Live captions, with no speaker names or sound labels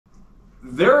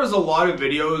There is a lot of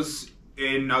videos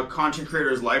in a content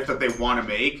creator's life that they want to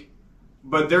make,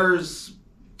 but there's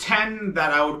 10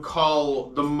 that I would call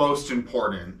the most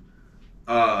important.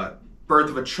 Birth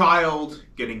of a child,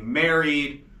 getting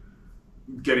married,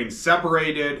 getting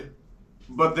separated.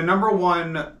 But the number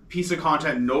one piece of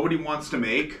content nobody wants to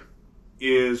make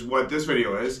is what this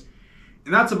video is,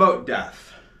 and that's about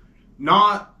death.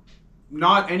 Not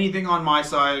anything on my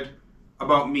side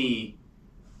about me,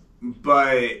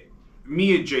 but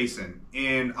me adjacent.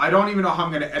 And I don't even know how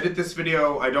I'm going to edit this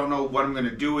video. I don't know what I'm going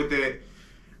to do with it.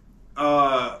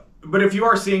 But if you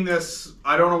are seeing this,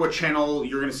 I don't know what channel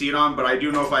you're going to see it on, but I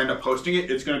do know if I end up posting it,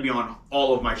 it's going to be on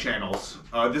all of my channels.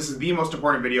 This is the most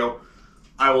important video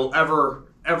I will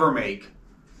ever make.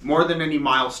 More than any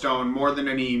milestone, more than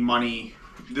any money.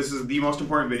 This is the most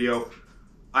important video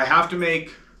I have to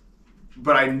make,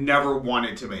 but I never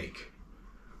wanted to make.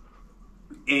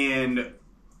 And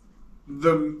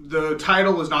the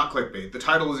title is not clickbait. The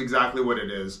title is exactly what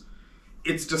it is.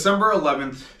 It's December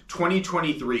 11th,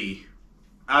 2023,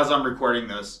 as I'm recording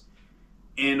this.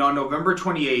 And on November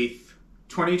 28th,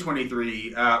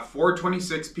 2023, at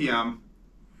 4:26 p.m.,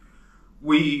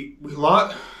 we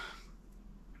lost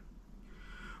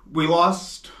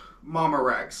Mama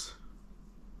Rex.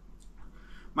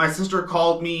 My sister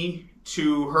called me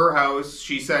to her house.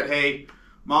 She said, hey,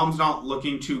 Mom's not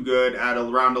looking too good at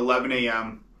around 11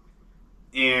 a.m.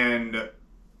 And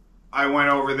I went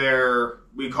over there.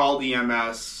 We called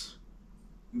EMS.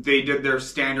 They did their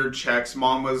standard checks.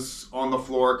 Mom was on the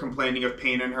floor complaining of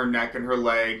pain in her neck and her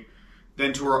leg,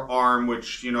 then to her arm,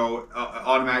 which, you know,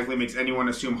 automatically makes anyone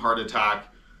assume heart attack.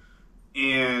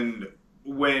 And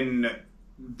when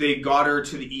they got her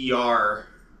to the ER,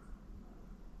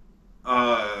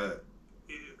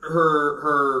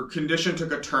 her condition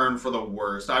took a turn for the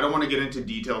worst. I don't want to get into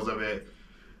details of it,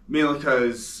 mainly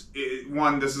because,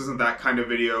 one, this isn't that kind of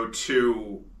video.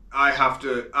 Two, I have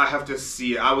to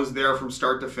see it. I was there from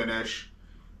start to finish,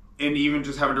 and even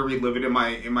just having to relive it in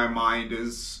my mind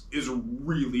is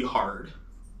really hard.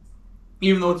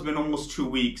 Even though it's been almost 2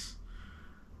 weeks,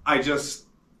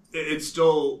 it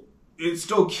still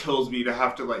kills me to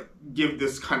have to like give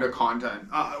this kind of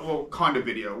content, kind of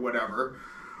video, whatever.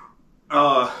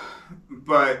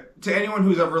 But to anyone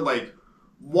who's ever like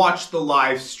watched the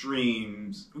live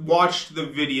streams, watched the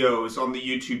videos on the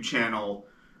YouTube channel,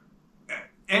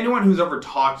 anyone who's ever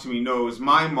talked to me knows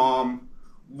my mom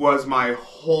was my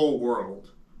whole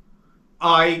world.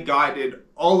 I guided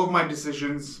all of my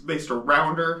decisions based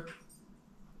around her.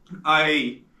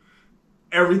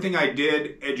 Everything I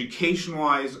did,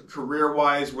 education-wise,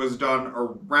 career-wise, was done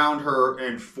around her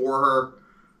and for her.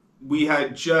 We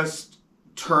had just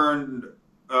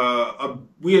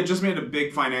made a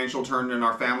big financial turn in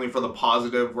our family for the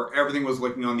positive, where everything was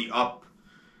looking on the up.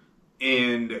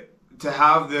 And to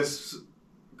have this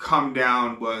come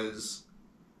down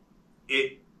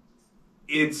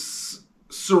it's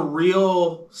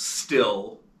surreal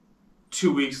still.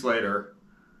 2 weeks later,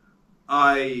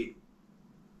 I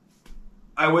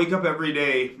wake up every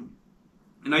day,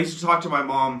 and I used to talk to my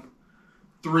mom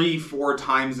 3-4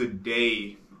 times a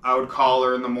day. I would call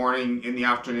her in the morning, in the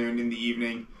afternoon, in the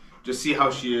evening, just see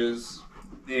how she is,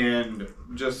 and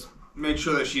just make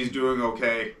sure that she's doing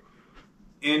okay.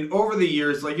 And over the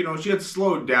years, like, you know, she had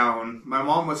slowed down. My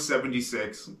mom was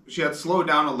 76. She had slowed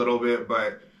down a little bit,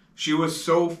 but she was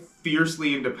so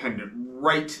fiercely independent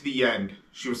right to the end.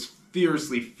 She was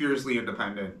fiercely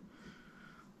independent.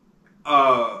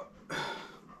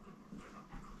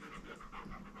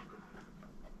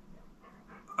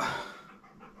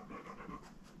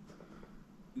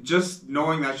 Just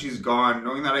knowing that she's gone,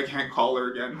 knowing that I can't call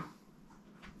her again,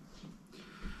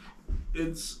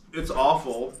 it's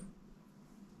awful.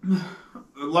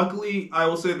 Luckily, I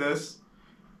will say this,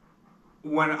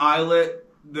 when I let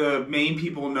the main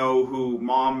people know who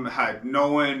Mom had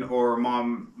known, or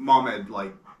mom had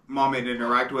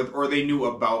interacted with, or they knew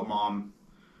about Mom,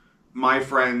 my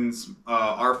friends,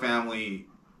 our family,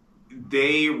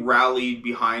 they rallied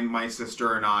behind my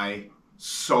sister and I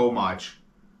so much.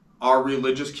 Our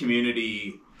religious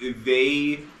community,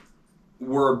 they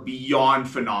were beyond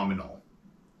phenomenal.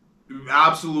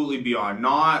 Absolutely beyond.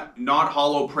 Not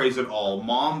hollow praise at all.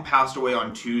 Mom passed away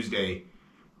on Tuesday.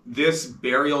 This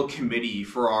burial committee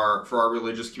for our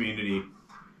religious community,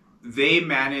 they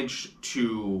managed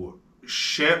to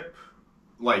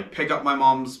pick up my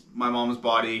mom's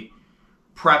body,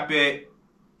 prep it,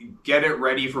 get it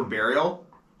ready for burial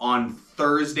on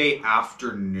Thursday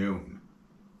afternoon.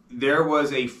 There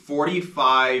was a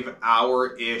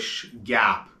 45-hour-ish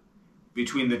gap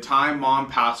between the time Mom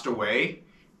passed away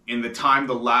and the time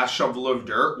the last shovel of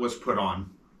dirt was put on.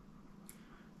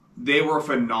 They were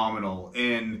phenomenal,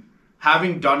 and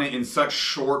having done it in such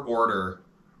short order,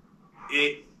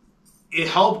 it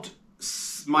helped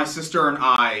my sister and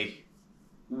I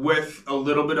with a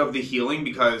little bit of the healing,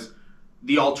 because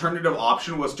the alternative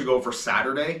option was to go for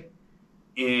Saturday,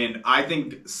 and I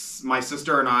think my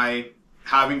sister and I,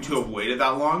 having to have waited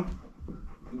that long,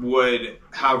 would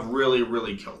have really,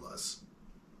 really killed us.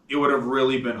 It would have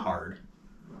really been hard.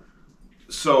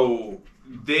 So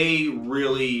they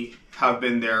really have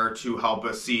been there to help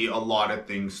us see a lot of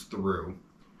things through.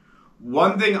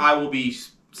 One thing I will be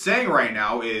saying right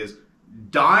now is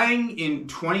dying in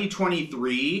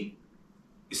 2023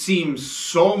 seems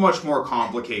so much more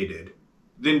complicated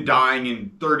than dying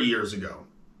in 30 years ago.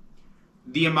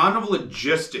 The amount of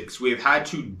logistics we have had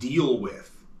to deal with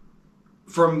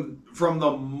from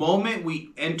the moment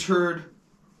we entered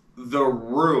the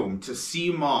room to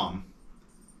see Mom,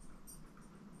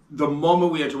 the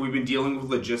moment we entered, we've been dealing with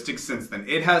logistics since then.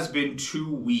 It has been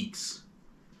 2 weeks.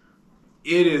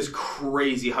 It is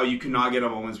crazy how you cannot get a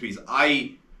moment's peace.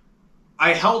 I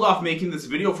held off making this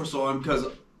video for so long because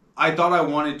I thought I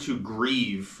wanted to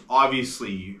grieve,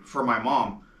 obviously, for my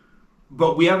mom.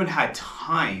 But we haven't had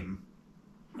time.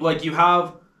 Like, you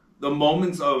have the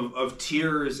moments of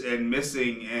tears and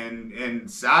missing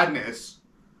and sadness,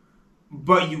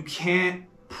 but you can't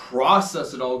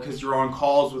process it all because you're on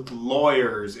calls with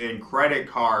lawyers and credit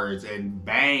cards and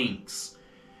banks.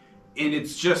 And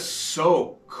it's just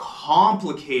so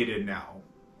complicated now.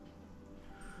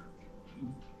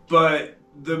 But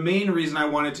the main reason I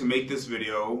wanted to make this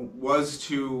video was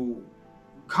to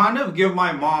kind of give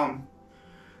my mom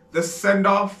the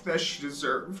send-off that she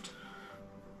deserved.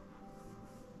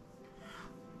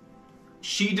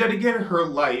 She dedicated her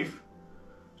life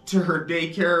to her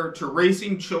daycare, to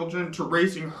raising children, to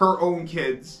raising her own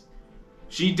kids.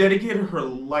 She dedicated her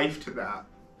life to that.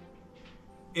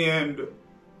 And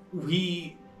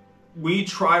we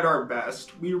tried our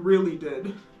best. We really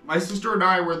did. My sister and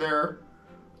I were there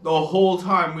the whole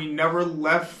time. We never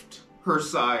left her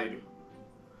side.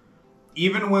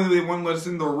 Even when they wouldn't let us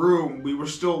in the room, we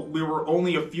were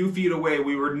only a few feet away.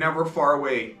 We were never far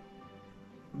away.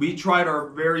 We tried our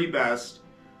very best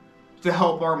to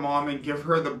help our mom and give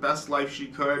her the best life she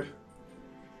could.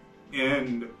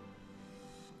 And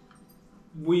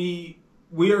we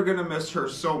are gonna miss her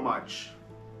so much.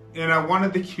 And I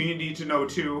wanted the community to know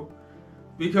too,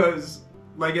 because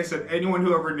like I said, anyone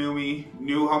who ever knew me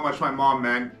knew how much my mom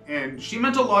meant, and she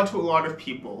meant a lot to a lot of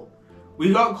people.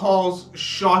 We got calls,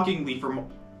 shockingly, from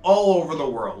all over the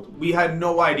world. We had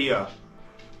no idea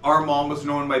our mom was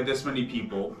known by this many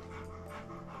people,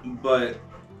 but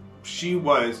she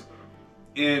was.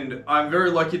 And I'm very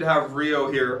lucky to have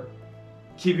Rio here,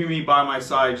 keeping me by my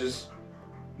side, just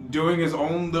doing his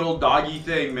own little doggy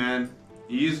thing, man.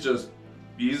 He's just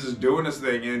doing his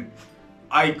thing, and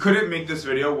I couldn't make this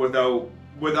video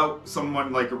without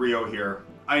someone like Rio here.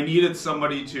 I needed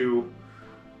somebody to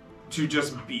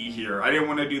just be here. I didn't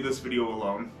want to do this video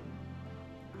alone.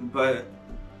 But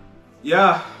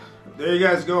yeah, there you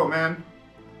guys go, man.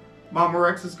 Mama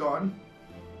Rex is gone.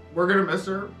 We're gonna miss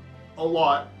her a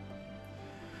lot.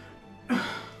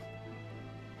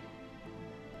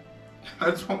 I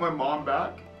just want my mom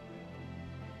back.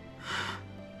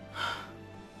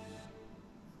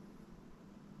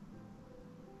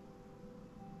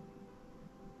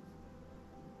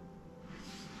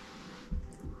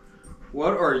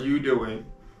 What are you doing?